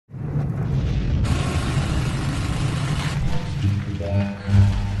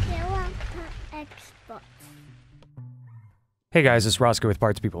Xbox. Hey guys, it's Roscoe with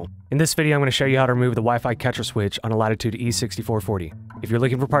Parts People. In this video, I'm going to show you how to remove the Wi-Fi catcher switch on a Latitude E6440. If you're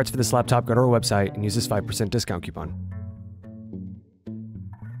looking for parts for this laptop, go to our website and use this 5% discount coupon.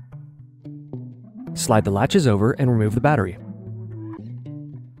 Slide the latches over and remove the battery.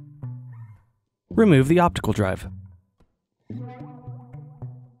 Remove the optical drive.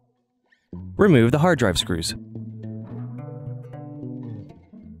 Remove the hard drive screws.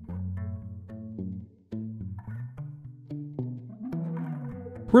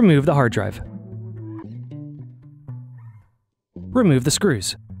 Remove the hard drive. Remove the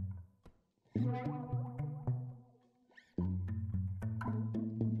screws.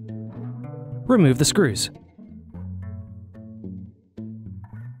 Remove the screws.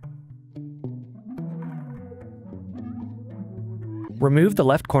 Remove the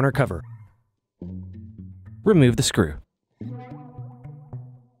left corner cover. Remove the screw.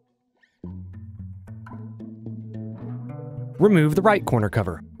 Remove the right corner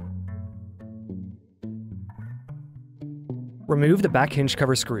cover. Remove the back hinge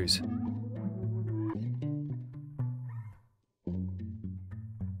cover screws.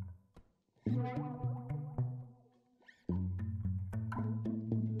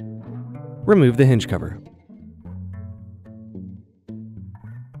 Remove the hinge cover.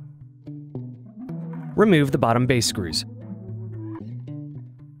 Remove the bottom base screws.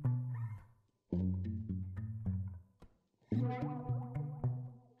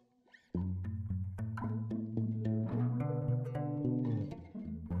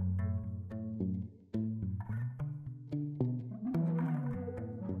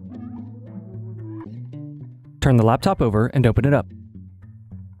 Turn the laptop over and open it up.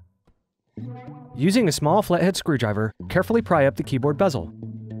 Using a small flat head screwdriver, carefully pry up the keyboard bezel.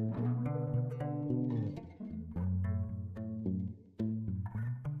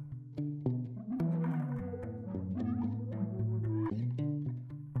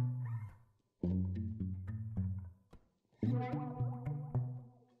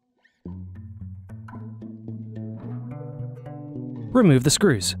 Remove the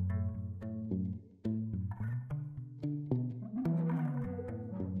screws.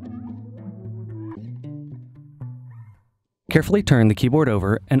 Carefully turn the keyboard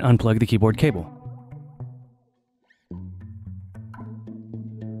over and unplug the keyboard cable.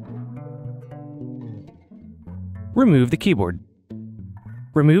 Remove the keyboard.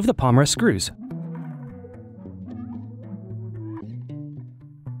 Remove the palmrest screws.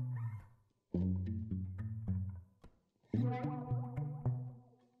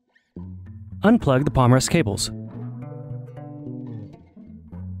 Unplug the palmrest cables.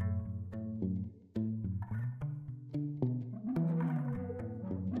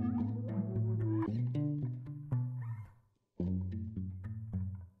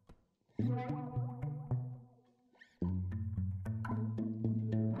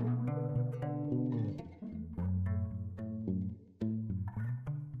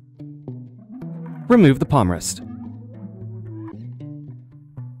 Remove the palmrest.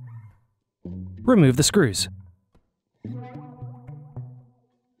 Remove the screws.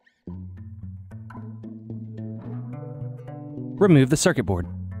 Remove the circuit board.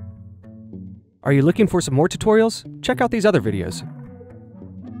 Are you looking for some more tutorials? Check out these other videos.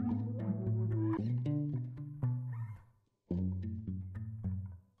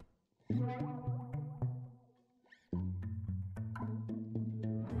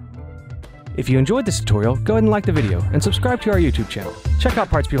 If you enjoyed this tutorial, go ahead and like the video and subscribe to our YouTube channel. Check out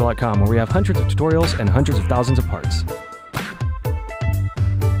partspeople.com where we have hundreds of tutorials and hundreds of thousands of parts.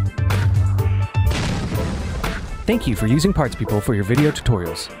 Thank you for using Parts People for your video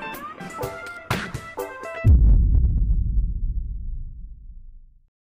tutorials.